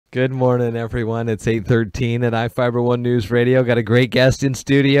Good morning, everyone. It's 8:13 at iFiber One News Radio. Got a great guest in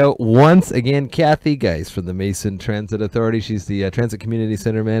studio once again, Kathy Geist from the Mason Transit Authority. She's the Transit Community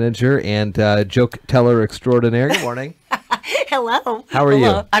Center Manager and joke teller extraordinaire. Good morning. Hello. How are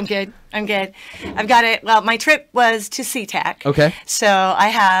you? I'm good. I'm good. I've got it. Well, my trip was to Sea-Tac. Okay. So I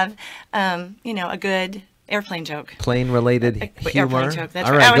have, a good airplane joke. Plane-related humor. Airplane joke. That's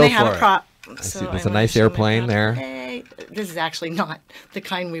All right. right, Oh, go and I have for a it. prop. I see So there's I a wanna nice show my airplane prop. there. Hey, this is actually not the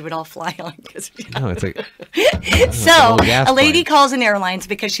kind we would all fly on. No, it's a So little gas a lady plane. calls an airlines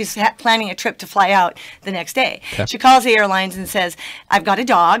because she's planning a trip to fly out the next day. Okay. She calls the airlines and says, I've got a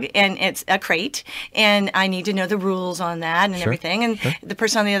dog and it's a crate and I need to know the rules on that and Sure. everything. And the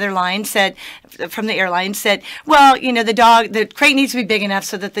person on the other line said, from the airline said, well, the crate needs to be big enough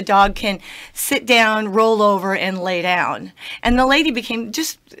so that the dog can sit down, roll over, and lay down. And the lady became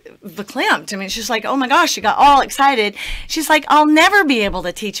just verklempt. I mean, she's like, oh my gosh, she got all excited. She's like, I'll never be able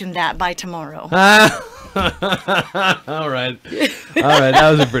to teach him that by tomorrow. All right. That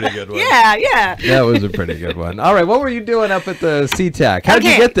was a pretty good one. Yeah. That was a pretty good one. All right, what were you doing up at the Sea-Tac? How did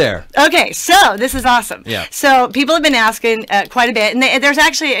you get there? Okay, so this is awesome. Yeah. So people have been asking quite a bit, and there's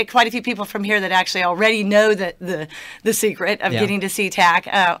actually quite a few people from here that actually already know the secret of getting to Sea-Tac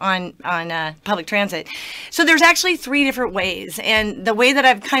on public transit. So there's actually 3 different ways, and the way that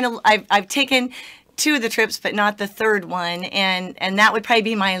I've taken 2 of the trips, but not the third one, and that would probably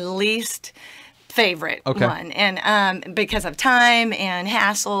be my least favorite one, and because of time and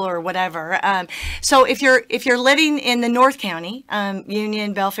hassle or whatever. So if you're living in the North County,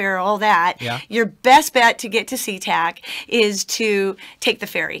 Union, Belfair, all that, your best bet to get to Sea-Tac is to take the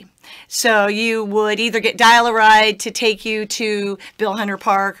ferry. So you would either get Dial-A-Ride to take you to Bill Hunter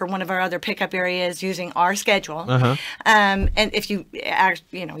Park or one of our other pickup areas using our schedule. And if you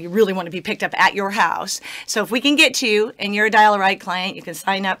really want to be picked up at your house. So if we can get to you and you're a Dial-A-Ride client, you can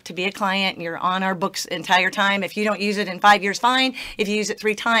sign up to be a client and you're on our books the entire time. If you don't use it in 5 years, fine. If you use it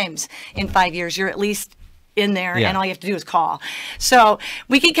 3 times in 5 years, you're at least in there, and all you have to do is call. So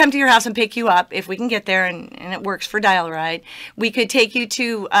we could come to your house and pick you up if we can get there, and it works for Dial-A-Ride. We could take you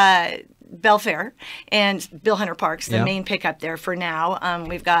to Belfair and Bill Hunter Park's the main pickup there for now.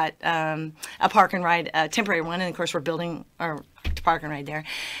 We've got a park and ride, a temporary one, and of course we're building our park and ride there.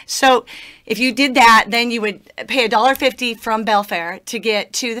 So if you did that, then you would pay $1.50 from Belfair to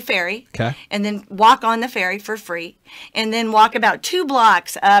get to the ferry, and then walk on the ferry for free, and then walk about 2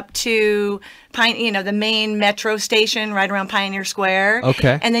 blocks up to the main metro station right around Pioneer Square.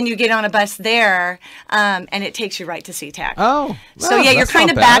 And then you get on a bus there, and it takes you right to Sea-Tac. So yeah, you're kind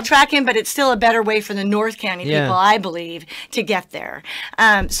of backtracking, but it's still a better way for the North County people, I believe, to get there.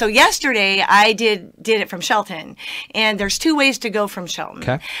 So yesterday I did it from Shelton, and there's 2 ways to go from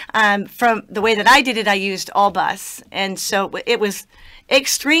Shelton. From the way that I did it, I used all bus, and so it was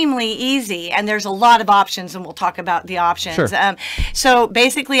extremely easy, and there's a lot of options, and we'll talk about the options. So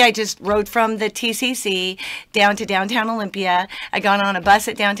basically I just rode from the TCC down to downtown Olympia. I got on a bus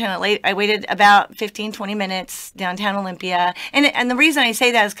at downtown. I waited about 15-20 minutes downtown Olympia, and the reason I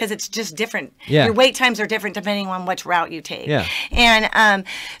say that is because it's just different. Your wait times are different depending on which route you take. And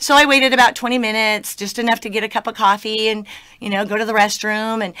so I waited about 20 minutes, just enough to get a cup of coffee and go to the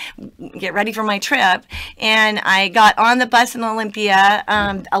restroom and get ready for my trip. And I got on the bus in Olympia.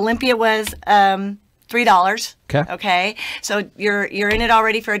 Olympia was $3. Okay. So you're in it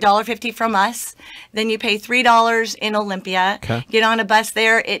already for $1.50 from us. Then you pay $3 in Olympia. Get on a bus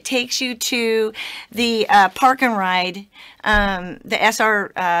there. It takes you to the park and ride, the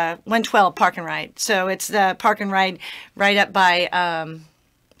SR 112 park and ride. So it's the park and ride right up by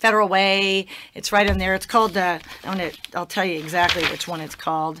Federal Way. It's right in there. It's called I'll tell you exactly which one it's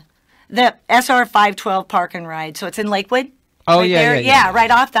called. The SR 512 park and ride. So it's in Lakewood.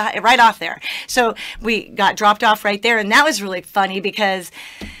 Right off there. So we got dropped off right there, and that was really funny because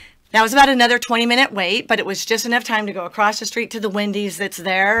that was about another 20-minute wait, but it was just enough time to go across the street to the Wendy's that's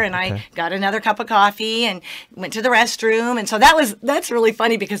there, and I got another cup of coffee and went to the restroom. And so that's really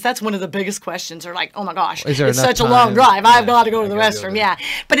funny because that's one of the biggest questions. They're like, oh my gosh, it's such a long drive. I've got to go to the restroom.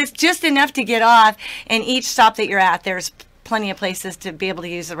 But it's just enough to get off, and each stop that you're at, there's plenty of places to be able to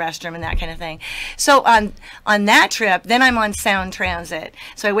use the restroom and that kind of thing. So on that trip, then I'm on Sound Transit.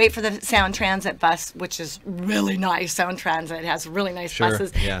 So I wait for the Sound Transit bus, which is really nice. Sound Transit has really nice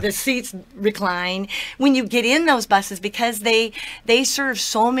buses. The seats recline. When you get in those buses, because they serve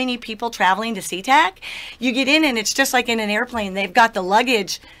so many people traveling to Sea-Tac, you get in and it's just like in an airplane. They've got the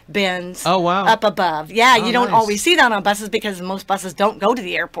luggage bins up above. You don't always see that on buses because most buses don't go to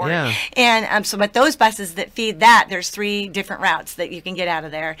the airport. And but those buses that feed that, there's 3 different different routes that you can get out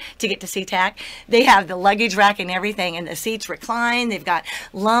of there to get to Sea-Tac. They have the luggage rack and everything, and the seats recline. They've got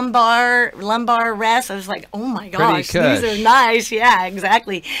lumbar rest. I was like, oh my gosh, these are nice. Yeah,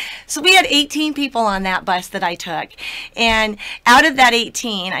 exactly. So we had 18 people on that bus that I took, and out of that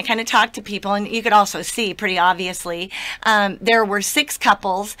 18, I kind of talked to people, and you could also see pretty obviously there were 6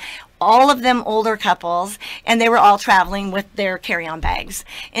 couples, all of them older couples, and they were all traveling with their carry-on bags.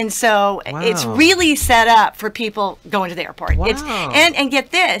 And so it's really set up for people going to the airport. Wow. And get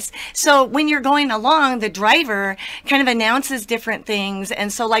this, so when you're going along, the driver kind of announces different things.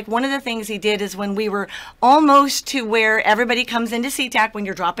 And so like one of the things he did is when we were almost to where everybody comes into Sea-Tac when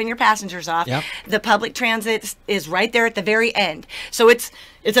you're dropping your passengers off, the public transit is right there at the very end. So it's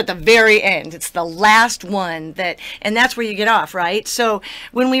at the very end. It's the last one and that's where you get off, right? So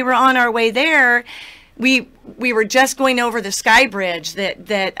when we were on our way there, we were just going over the sky bridge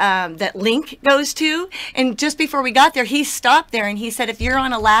that Link goes to, and just before we got there, he stopped there and he said, if you're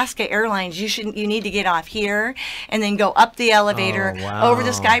on Alaska Airlines, you need to get off here and then go up the elevator over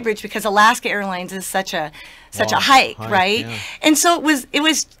the sky bridge, because Alaska Airlines is such a hike, right? Yeah. And so it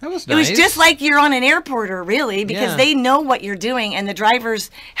was just like you're on an airporter, really, because they know what you're doing, and the drivers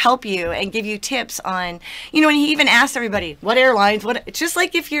help you and give you tips on, and he even asked everybody, what airlines, it's just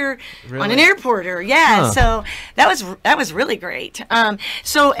like if you're on an airporter. Yeah. So that was really great. I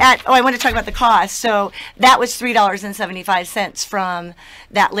want to talk about the cost. So that was $3.75 from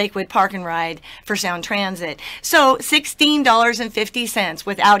that Lakewood Park and Ride for Sound Transit. So $16.50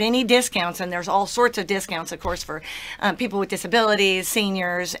 without any discounts, and there's all sorts of discounts, of course, for people with disabilities,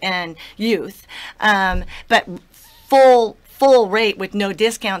 seniors, and youth. But full rate with no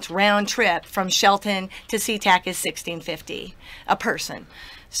discounts round trip from Shelton to Sea-Tac is $16.50 a person.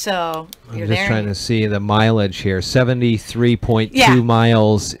 So I'm just trying to see the mileage here. 73.2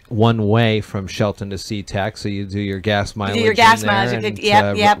 miles one way from Shelton to Sea-Tac. So you do your gas mileage. You do your gas mileage.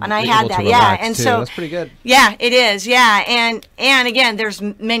 Yep. And I had that. Yeah. And too. So that's pretty good. Yeah, it is. Yeah. And again, there's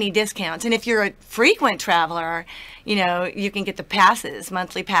many discounts. And if you're a frequent traveler, you can get the passes,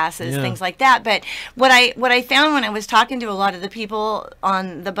 monthly passes, things like that. But what I found when I was talking to a lot of the people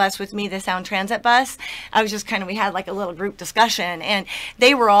on the bus with me, the Sound Transit bus, I was just we had like a little group discussion, and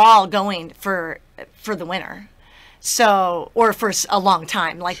they were all going for the winter. So, or for a long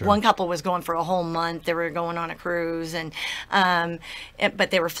time. Like one couple was going for a whole month. They were going on a cruise, but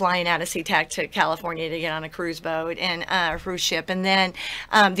they were flying out of Sea-Tac to California to get on a cruise boat and a cruise ship. And then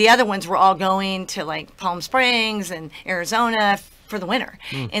the other ones were all going to like Palm Springs and Arizona for the winter.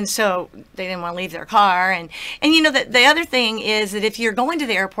 And so they didn't want to leave their car. And the other thing is that if you're going to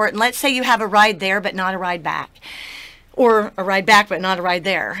the airport, and let's say you have a ride there but not a ride back, or a ride back but not a ride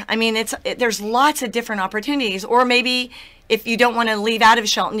there. I mean, there's lots of different opportunities. Or maybe if you don't want to leave out of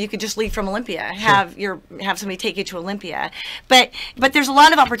Shelton, you could just leave from Olympia. Have somebody take you to Olympia. But there's a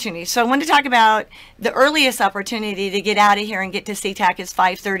lot of opportunities. So I wanted to talk about the earliest opportunity to get out of here and get to Sea-Tac is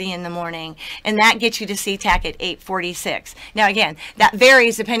 5:30 in the morning, and that gets you to Sea-Tac at 8:46. Now again, that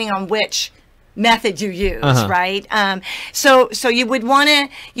varies depending on which method you use, right? So you'd want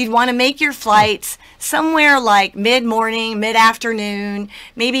to make your flights somewhere like mid-morning, mid-afternoon,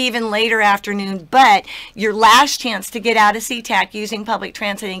 maybe even later afternoon, but your last chance to get out of Sea-Tac using public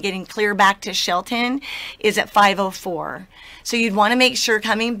transit and getting clear back to Shelton is at 5:04. So you'd want to make sure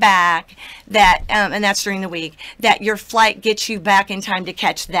coming back that, and that's during the week, that your flight gets you back in time to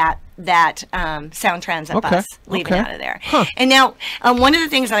catch that Sound Transit bus leaving out of there. And now, one of the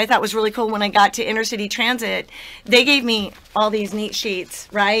things that I thought was really cool when I got to Intercity Transit, they gave me all these neat sheets,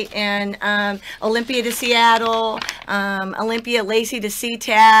 right? And Olympia to Seattle, Olympia, Lacey to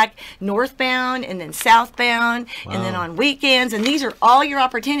Sea-Tac, northbound and then southbound, and then on weekends. And these are all your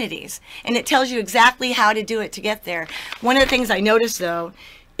opportunities. And it tells you exactly how to do it to get there. One of the things I noticed, though,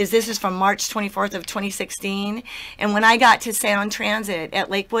 this is from March 24th of 2016, and when I got to Sound Transit at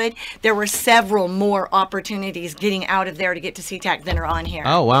Lakewood, there were several more opportunities getting out of there to get to Sea-Tac than are on here.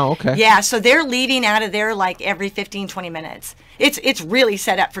 Oh, wow, okay. Yeah, so they're leaving out of there like every 15, 20 minutes. It's really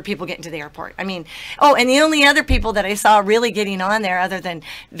set up for people getting to the airport. I mean, and the only other people that I saw really getting on there, other than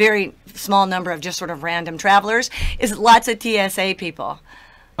very small number of just sort of random travelers, is lots of TSA people.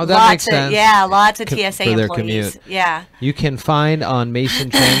 Oh, that makes sense. Yeah, lots of TSA for their employees. Commute. Yeah. You can find on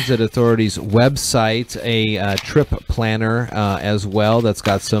Mason Transit Authority's website a trip planner as well that's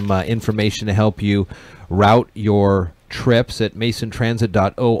got some information to help you route your trips at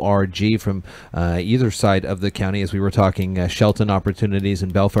masontransit.org from either side of the county. As we were talking, Shelton opportunities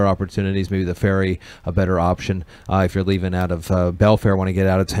and Belfair opportunities, maybe the ferry a better option if you're leaving out of Belfair, want to get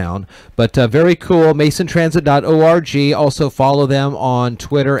out of town. But very cool, masontransit.org. Also follow them on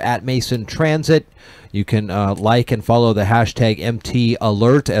Twitter at Mason Transit. You can like and follow the hashtag MT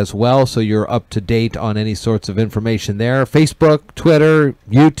Alert as well, so you're up to date on any sorts of information there. Facebook, Twitter,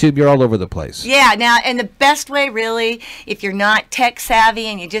 YouTube, you're all over the place. Yeah, now, and the best way, really, if you're not tech savvy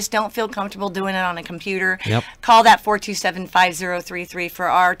and you just don't feel comfortable doing it on a computer, call that 427-5033 for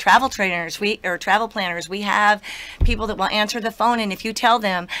our travel trainers, travel planners. We have people that will answer the phone, and if you tell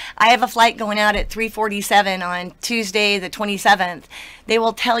them, I have a flight going out at 3:47 on Tuesday the 27th, they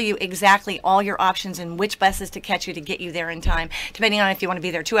will tell you exactly all your options and which buses to catch you to get you there in time, depending on if you want to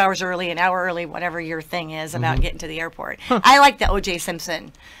be there 2 hours early, an hour early, whatever your thing is about getting to the airport. I like the O.J.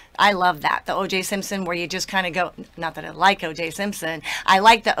 Simpson. I love that. The O.J. Simpson, where you just kind of go, not that I like O.J. Simpson, I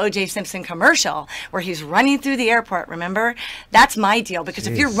like the O.J. Simpson commercial where he's running through the airport, remember? That's my deal, because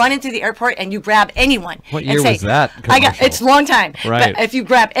if you're running through the airport and you grab anyone what year was that commercial? It's a long time. Right. But if you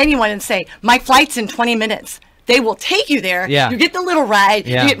grab anyone and say, my flight's in 20 minutes, they will take you there. Yeah. You get the little ride.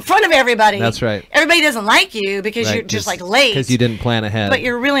 Yeah. You get in front of everybody. That's right. Everybody doesn't like you because you're just like late. Because you didn't plan ahead. But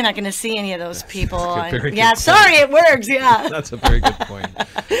you're really not going to see any of those people. Yeah, sorry, it works. Yeah. That's a very good point.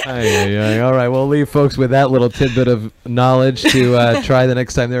 All right, we'll leave folks with that little tidbit of knowledge to try the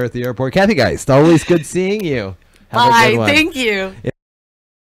next time they're at the airport. Kathy Geist, always good seeing you. Have a good one. Thank you.